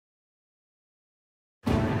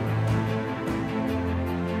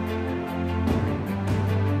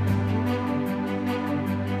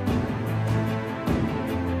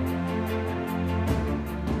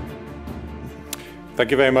Thank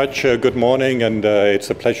you very much. Good morning, and it's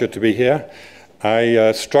a pleasure to be here.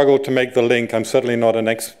 I struggled to make the link. I'm certainly not an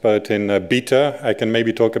expert in beta. I can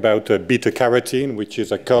maybe talk about beta-carotene, which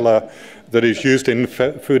is a color that is used in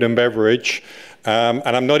food and beverage. And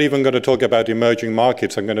I'm not even going to talk about emerging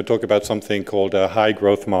markets. I'm going to talk about something called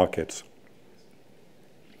high-growth markets.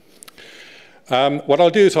 What I'll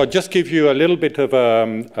do is I'll just give you a little bit of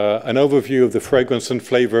an overview of the fragrance and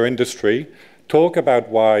flavor industry, talk about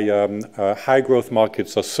why high-growth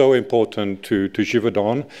markets are so important to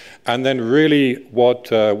Givaudan, and then really what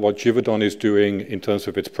Givaudan is doing in terms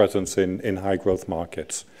of its presence in high-growth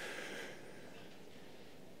markets.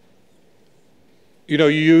 You know,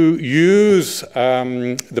 you use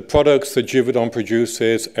the products that Givaudan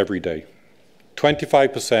produces every day.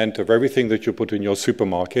 25% of everything that you put in your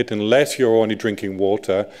supermarket, unless you're only drinking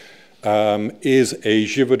water, is a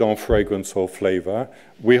Givaudan fragrance or flavor.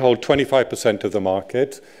 We hold 25% of the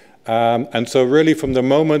market. And so really from the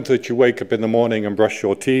moment that you wake up in the morning and brush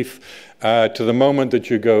your teeth to the moment that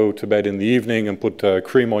you go to bed in the evening and put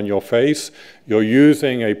cream on your face, you're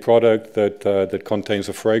using a product that contains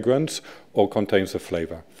a fragrance or contains a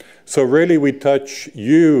flavor. So really we touch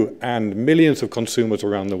you and millions of consumers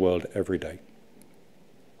around the world every day.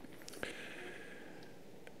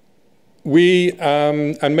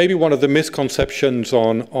 And maybe one of the misconceptions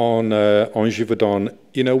on Givaudan,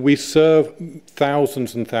 you know, we serve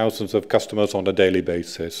thousands and thousands of customers on a daily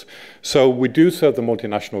basis. So we do serve the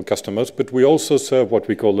multinational customers, but we also serve what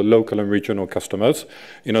we call the local and regional customers.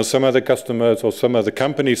 You know, some of the customers or some of the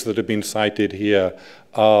companies that have been cited here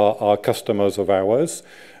are customers of ours.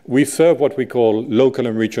 We serve what we call local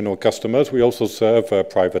and regional customers. We also serve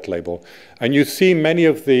private label. And you see many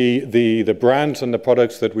of the brands and the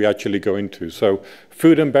products that we actually go into. So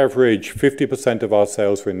food and beverage, 50% of our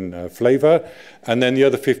sales are in flavor. And then the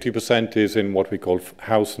other 50% is in what we call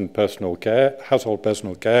household personal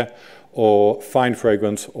care, or fine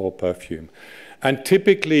fragrance or perfume. And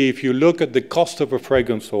typically, if you look at the cost of a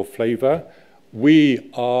fragrance or flavor, we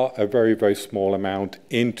are a very, very small amount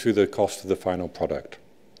into the cost of the final product.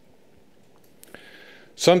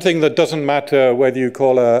 Something that doesn't matter whether you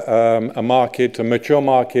call a market, a mature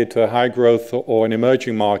market, a high growth, or an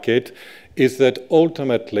emerging market, is that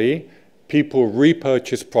ultimately people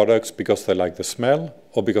repurchase products because they like the smell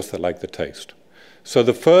or because they like the taste. So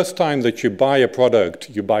the first time that you buy a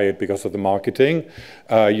product, you buy it because of the marketing,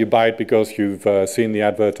 you buy it because you've seen the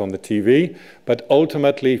advert on the TV, but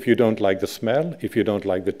ultimately if you don't like the smell, if you don't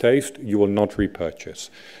like the taste, you will not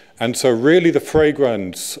repurchase. And so really the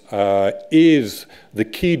fragrance is the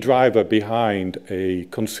key driver behind a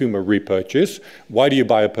consumer repurchase. Why do you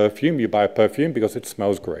buy a perfume? You buy a perfume because it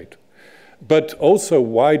smells great. But also,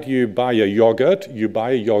 why do you buy a yogurt? You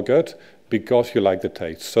buy a yogurt because you like the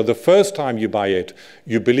taste. So the first time you buy it,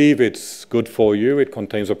 you believe it's good for you, it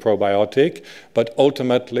contains a probiotic, but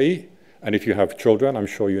ultimately, and if you have children, I'm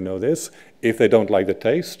sure you know this, if they don't like the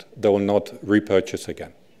taste, they will not repurchase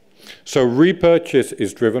again. So repurchase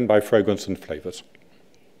is driven by fragrance and flavors.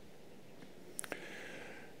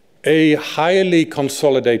 A highly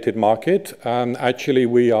consolidated market, actually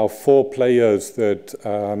we are 4 players that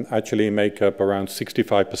actually make up around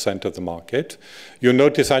 65% of the market. You'll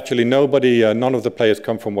notice actually none of the players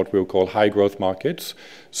come from what we'll call high growth markets.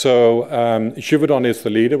 So Givaudan is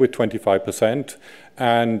the leader with 25%,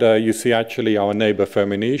 and you see actually our neighbor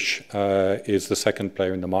Firmenich is the second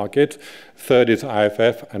player in the market. Third is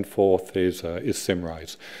IFF, and fourth is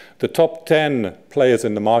Symrise. The top 10 players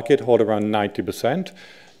in the market hold around 90%.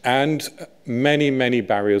 And many, many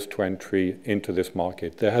barriers to entry into this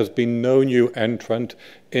market. There has been no new entrant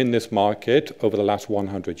in this market over the last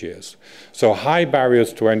 100 years. So high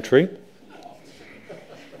barriers to entry,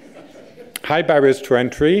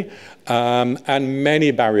 and many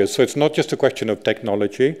barriers. So it's not just a question of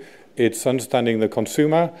technology, it's understanding the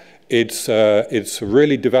consumer, it's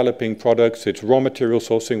really developing products, it's raw material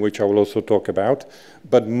sourcing, which I will also talk about,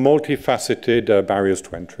 but multifaceted barriers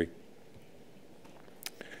to entry.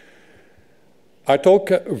 I talk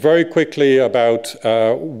very quickly about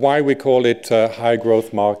why we call it high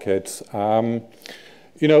growth markets.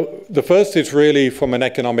 You know, the first is really from an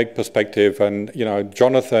economic perspective, and you know,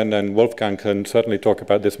 Jonathan and Wolfgang can certainly talk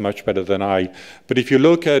about this much better than I. But if you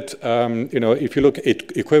look at, if you look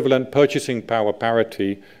at equivalent purchasing power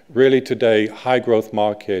parity, really today high growth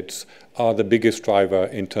markets are the biggest driver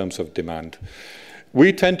in terms of demand.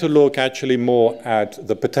 We tend to look actually more at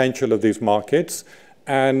the potential of these markets.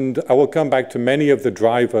 And I will come back to many of the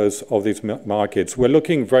drivers of these markets. We're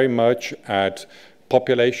looking very much at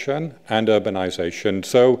population and urbanization.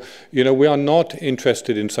 So, you know, we are not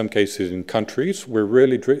interested in some cases in countries. We're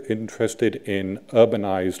really interested in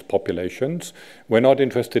urbanized populations. We're not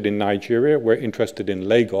interested in Nigeria. We're interested in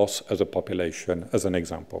Lagos as a population, as an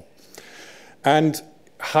example. And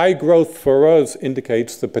high growth for us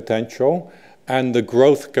indicates the potential and the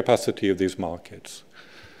growth capacity of these markets.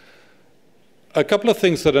 A couple of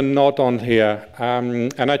things that are not on here,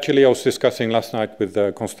 and actually I was discussing last night with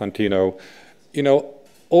Constantino, you know,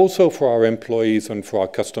 also for our employees and for our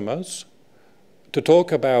customers, to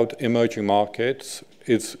talk about emerging markets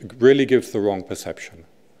really gives the wrong perception.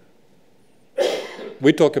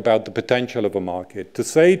 We talk about the potential of a market. To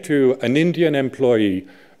say to an Indian employee,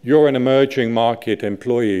 you're an emerging market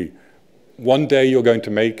employee, one day you're going to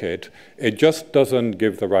make it, it just doesn't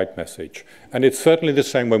give the right message. And it's certainly the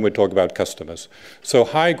same when we talk about customers. So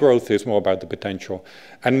high growth is more about the potential.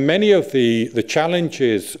 And many of the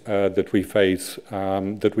challenges that we face,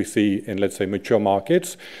 that we see in, let's say, mature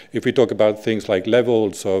markets, if we talk about things like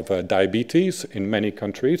levels of diabetes in many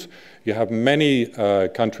countries, you have many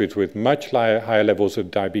countries with much higher levels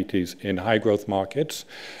of diabetes in high growth markets,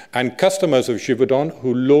 and customers of Givaudan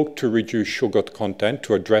who look to reduce sugar content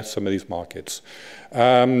to address some of these markets.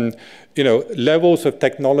 You know, levels of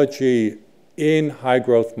technology in high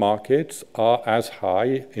growth markets are as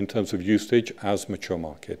high in terms of usage as mature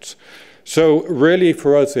markets. So really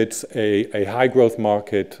for us it's a high growth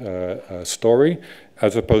market story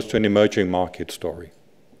as opposed to an emerging market story.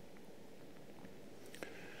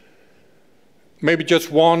 Maybe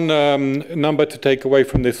just one number to take away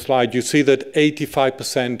from this slide. You see that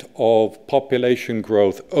 85% of population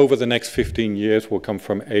growth over the next 15 years will come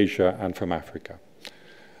from Asia and from Africa.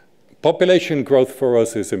 Population growth for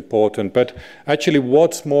us is important, but actually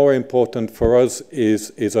what's more important for us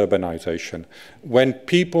is urbanization. When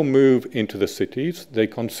people move into the cities, they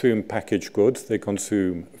consume packaged goods, they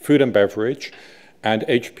consume food and beverage, and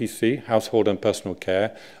HPC, household and personal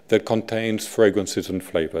care, that contains fragrances and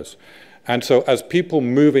flavors. And so as people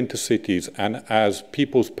move into cities and as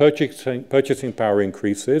people's purchasing power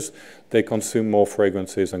increases, they consume more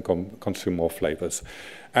fragrances and consume more flavors.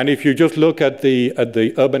 And if you just look at the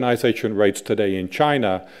urbanization rates today in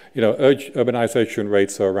China, you know, urbanization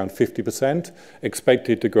rates are around 50%,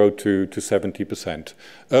 expected to grow to 70%.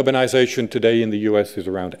 Urbanization today in the US is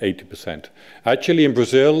around 80%. Actually in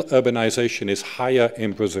Brazil, urbanization is higher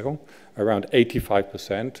in Brazil, around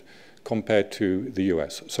 85%. Compared to the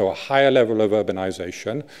US. So a higher level of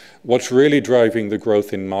urbanization. What's really driving the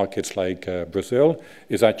growth in markets like Brazil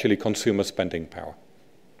is actually consumer spending power.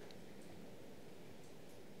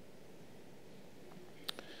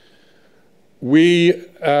 We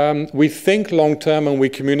think long-term and we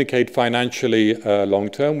communicate financially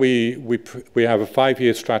long-term. We have a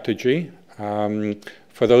 5-year strategy.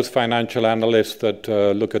 For those financial analysts that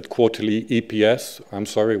look at quarterly EPS, I'm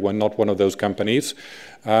sorry, we're not one of those companies.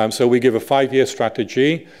 So we give a 5-year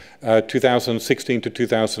strategy, 2016 to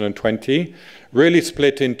 2020, really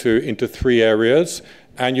split into 3 areas.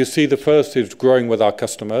 And you see the first is growing with our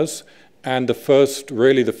customers. And the first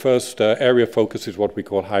area of focus is what we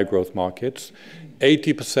call high growth markets.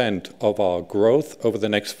 80% of our growth over the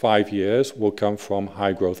next 5 years will come from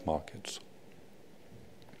high growth markets.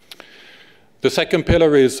 The second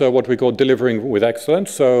pillar is what we call delivering with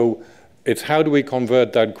excellence. So it's how do we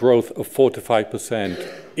convert that growth of 4 to 5%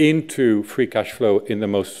 into free cash flow in the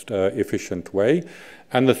most efficient way.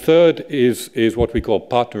 And the third is what we call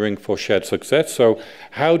partnering for shared success. So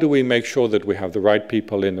how do we make sure that we have the right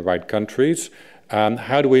people in the right countries? And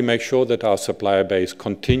how do we make sure that our supplier base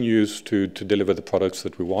continues to deliver the products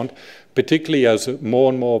that we want, particularly as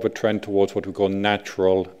more and more of a trend towards what we call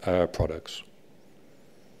natural products.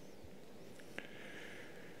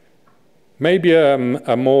 Maybe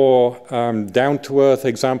a more down-to-earth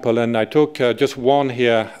example, and I took just one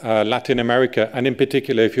here, Latin America, and in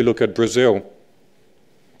particular, if you look at Brazil,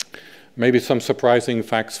 maybe some surprising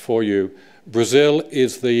facts for you. Brazil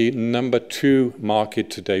is the number 2 market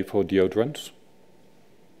today for deodorants.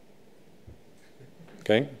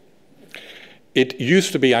 Okay. It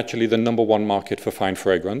used to be actually the number 1 market for fine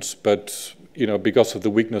fragrance, but you know, because of the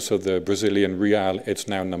weakness of the Brazilian real, it's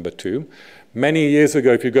now number 2. Many years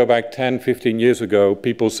ago, if you go back 10, 15 years ago,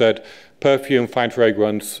 people said perfume, fine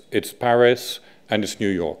fragrance, it's Paris and it's New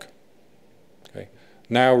York. Okay.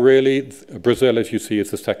 Now really, Brazil, as you see,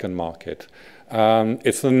 is the 2nd market.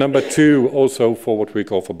 It's the number 2 also for what we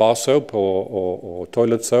call for bar soap or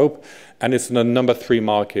toilet soap, and it's the number 3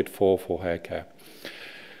 market for hair care.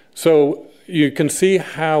 So you can see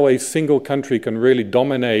how a single country can really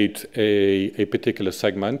dominate a particular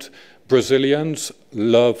segment. Brazilians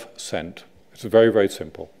love scent. It's very, very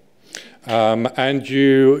simple. And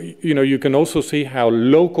you can also see how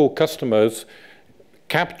local customers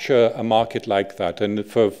capture a market like that. And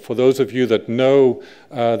for those of you that know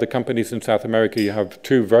the companies in South America, you have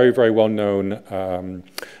two very, very well-known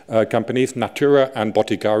companies, Natura and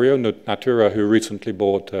Boticario. Natura, who recently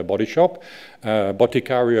bought Body Shop.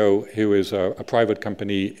 Boticario, who is a private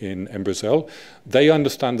company in Brazil. They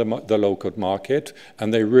understand the local market,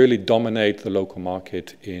 and they really dominate the local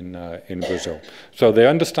market in Brazil. So they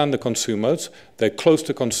understand the consumers, they're close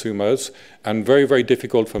to consumers, and very, very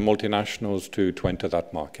difficult for multinationals to enter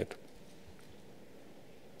that market.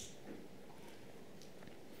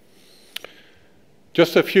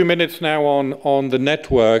 Just a few minutes now on the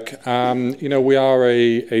network. We are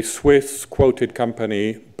a Swiss quoted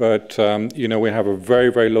company, but we have a very,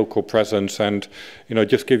 very local presence. And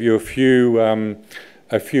just give you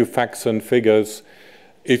a few facts and figures.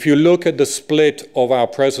 If you look at the split of our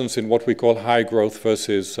presence in what we call high growth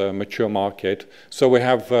versus mature market, so we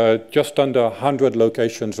have just under 100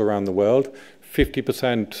 locations around the world,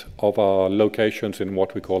 50% of our locations in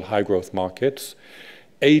what we call high growth markets.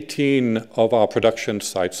 18 of our production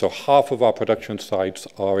sites, so half of our production sites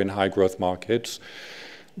are in high growth markets.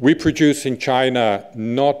 We produce in China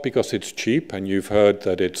not because it's cheap, and you've heard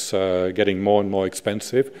that it's getting more and more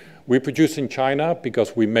expensive. We produce in China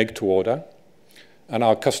because we make to order, and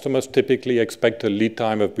our customers typically expect a lead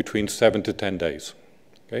time of between 7 to 10 days.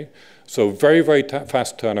 Okay? So very, very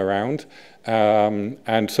fast turnaround.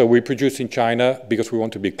 And so we produce in China because we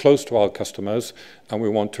want to be close to our customers and we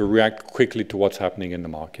want to react quickly to what's happening in the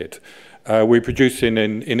market. We produce in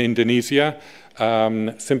Indonesia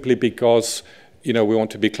simply because we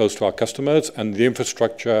want to be close to our customers, and the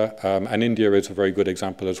infrastructure, and India is a very good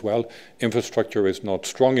example as well, infrastructure is not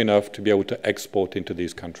strong enough to be able to export into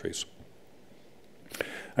these countries.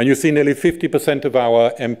 And you see nearly 50% of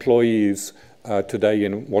our employees today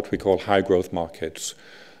in what we call high growth markets.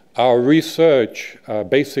 Our research,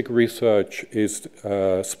 basic research, is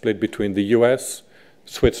split between the US,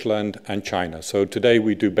 Switzerland, and China. So today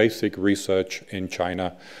we do basic research in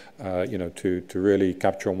China, to really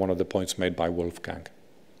capture on one of the points made by Wolfgang.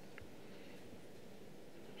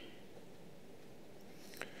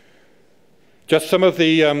 Just some of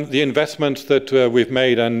the investments that we've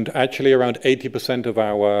made, and actually around 80% of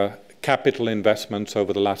our capital investments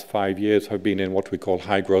over the last 5 years have been in what we call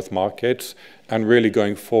high growth markets, and really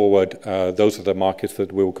going forward, those are the markets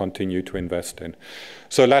that we'll continue to invest in.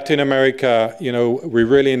 So Latin America, we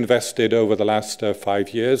really invested over the last 5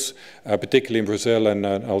 years, particularly in Brazil and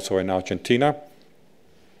also in Argentina.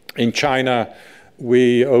 In China,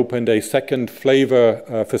 we opened a second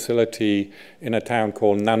flavor facility in a town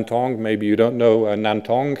called Nantong. Maybe you don't know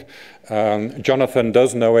Nantong. Jonathan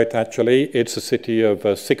does know it, actually. It's a city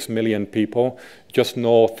of 6 million people, just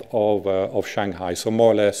north of Shanghai, so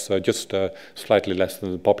more or less just slightly less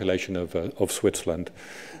than the population of Switzerland.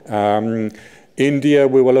 India,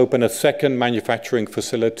 we will open a second manufacturing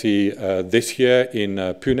facility this year in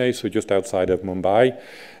Pune, so just outside of Mumbai.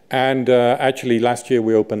 And actually, last year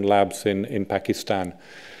we opened labs in Pakistan.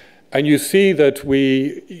 And you see that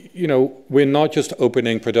we're not just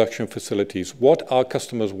opening production facilities. What our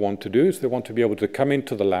customers want to do is they want to be able to come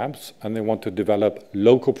into the labs and they want to develop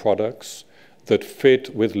local products that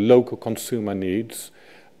fit with local consumer needs.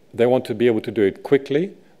 They want to be able to do it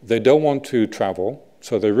quickly. They don't want to travel.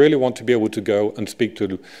 So they really want to be able to go and speak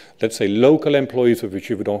to, let's say, local employees of I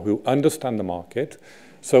Givaudan who understand the market.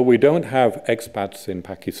 So we don't have expats in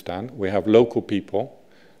Pakistan. We have local people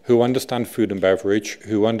who understand food and beverage,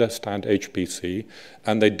 who understand HPC,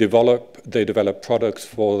 and they develop products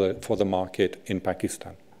for the market in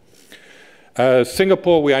Pakistan.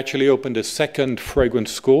 Singapore, we actually opened a second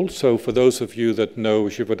fragrance school. So for those of you that know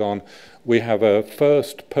Givaudan, we have a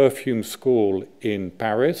first perfume school in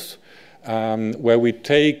Paris, where we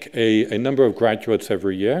take a number of graduates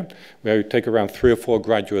every year, where we take around 3 or 4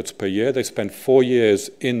 graduates per year. They spend 4 years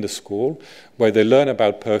in the school, where they learn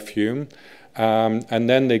about perfume, and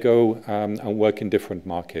then they go and work in different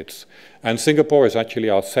markets. And Singapore is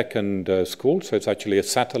actually our second school, so it's actually a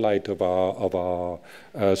satellite of our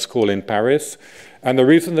school in Paris. And the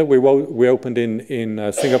reason that we opened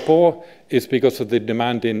in Singapore is because of the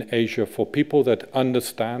demand in Asia for people that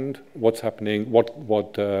understand what's happening, what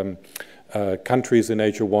countries in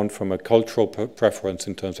Asia want from a cultural preference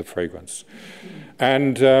in terms of fragrance.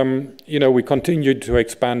 And we continued to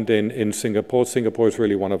expand in Singapore. Singapore is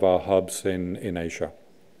really one of our hubs in Asia.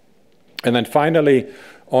 And then finally,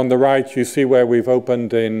 on the right, you see where we've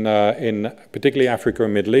opened in particularly Africa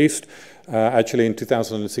and Middle East. Actually, in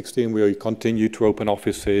 2016, we continued to open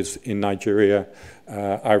offices in Nigeria,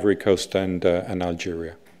 Ivory Coast, and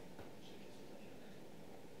Algeria.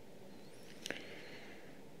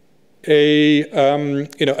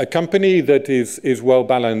 a company that is well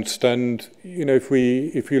balanced, and if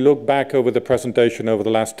you look back over the presentation over the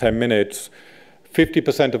last 10 minutes,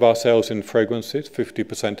 50% of our sales in fragrances,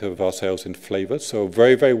 50% of our sales in flavors, so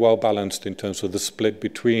very, very well balanced in terms of the split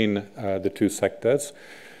between the two sectors.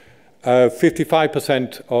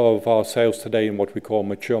 55% of our sales today in what we call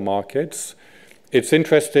mature markets. It's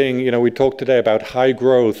interesting, we talked today about high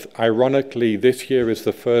growth. Ironically, this year is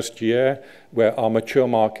the first year where our mature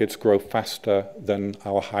markets grow faster than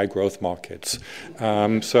our high growth markets.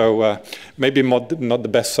 So maybe not the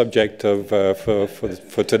best subject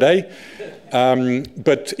for today.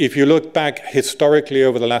 But if you look back historically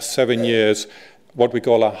over the last 7 years, what we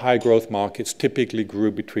call our high growth markets typically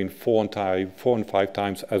grew between 4 and 5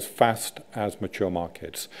 times as fast as mature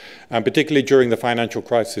markets. And particularly during the financial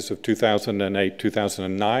crisis of 2008,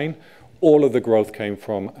 2009, all of the growth came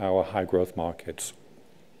from our high growth markets.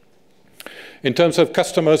 In terms of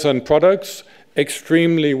customers and products,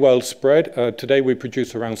 extremely well spread. Today we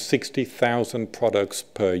produce around 60,000 products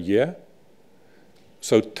per year.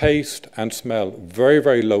 So taste and smell, very,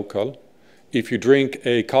 very local. If you drink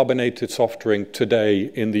a carbonated soft drink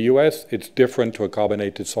today in the US, it's different to a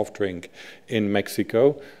carbonated soft drink in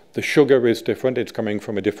Mexico. The sugar is different, it's coming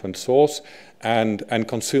from a different source, and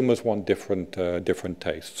consumers want different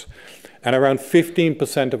tastes. And around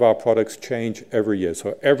 15% of our products change every year.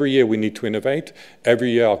 So every year we need to innovate.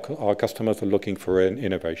 Every year our customers are looking for an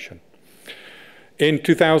innovation. In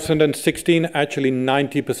 2016, actually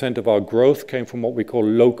 90% of our growth came from what we call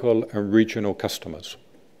local and regional customers.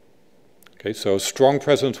 Okay, so strong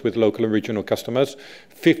presence with local and regional customers.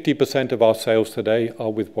 50% of our sales today are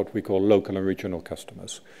with what we call local and regional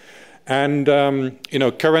customers. And,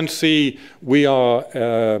 currency, we are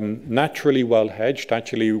naturally well hedged.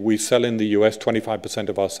 Actually, we sell in the US, 25%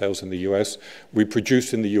 of our sales in the US. We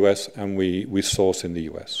produce in the US and we source in the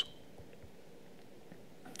US.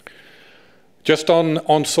 Just on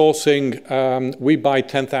sourcing, we buy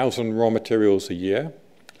 10,000 raw materials a year.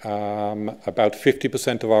 About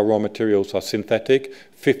 50% of our raw materials are synthetic,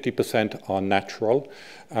 50% are natural,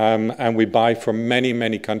 and we buy from many,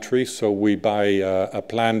 many countries. So we buy a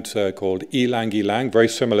plant called Ylang Ylang, very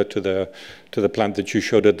similar to the plant that you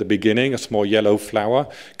showed at the beginning, a small yellow flower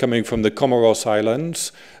coming from the Comoros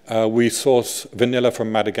Islands. We source vanilla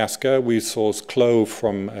from Madagascar. We source clove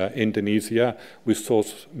from Indonesia. We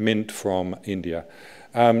source mint from India.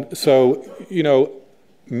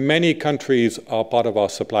 Many countries are part of our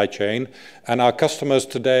supply chain, and our customers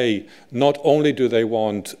today, not only do they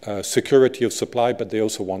want security of supply, but they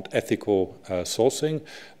also want ethical sourcing.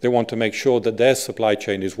 They want to make sure that their supply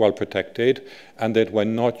chain is well protected and that we're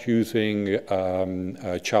not using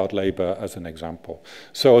child labor as an example.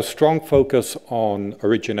 So a strong focus on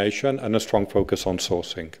origination and a strong focus on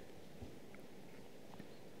sourcing.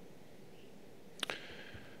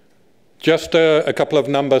 Just a couple of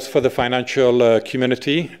numbers for the financial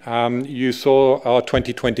community. You saw our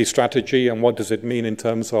 2020 strategy and what does it mean in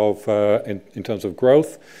terms of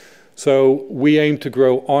growth. So we aim to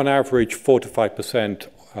grow on average 4 to 5%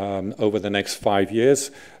 over the next 5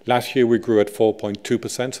 years. Last year we grew at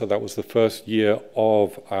 4.2%, so that was the first year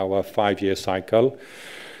of our 5-year cycle.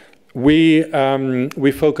 We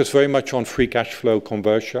focus very much on free cash flow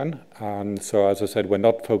conversion. So as I said, we're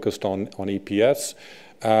not focused on EPS.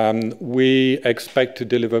 We expect to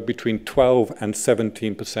deliver between 12 and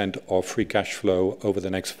 17% of free cash flow over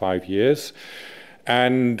the next 5 years.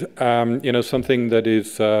 And, something that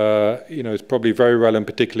is probably very relevant,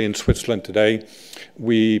 particularly in Switzerland today,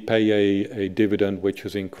 we pay a dividend which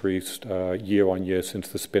has increased year on year since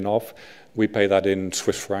the spin-off. We pay that in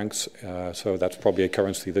Swiss francs, so that's probably a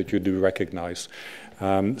currency that you do recognize.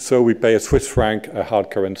 So we pay a Swiss franc, a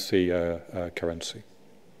hard currency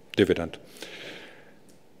dividend.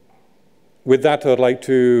 With that, I'd like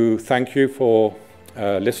to thank you for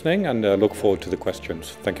listening and look forward to the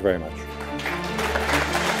questions. Thank you very much.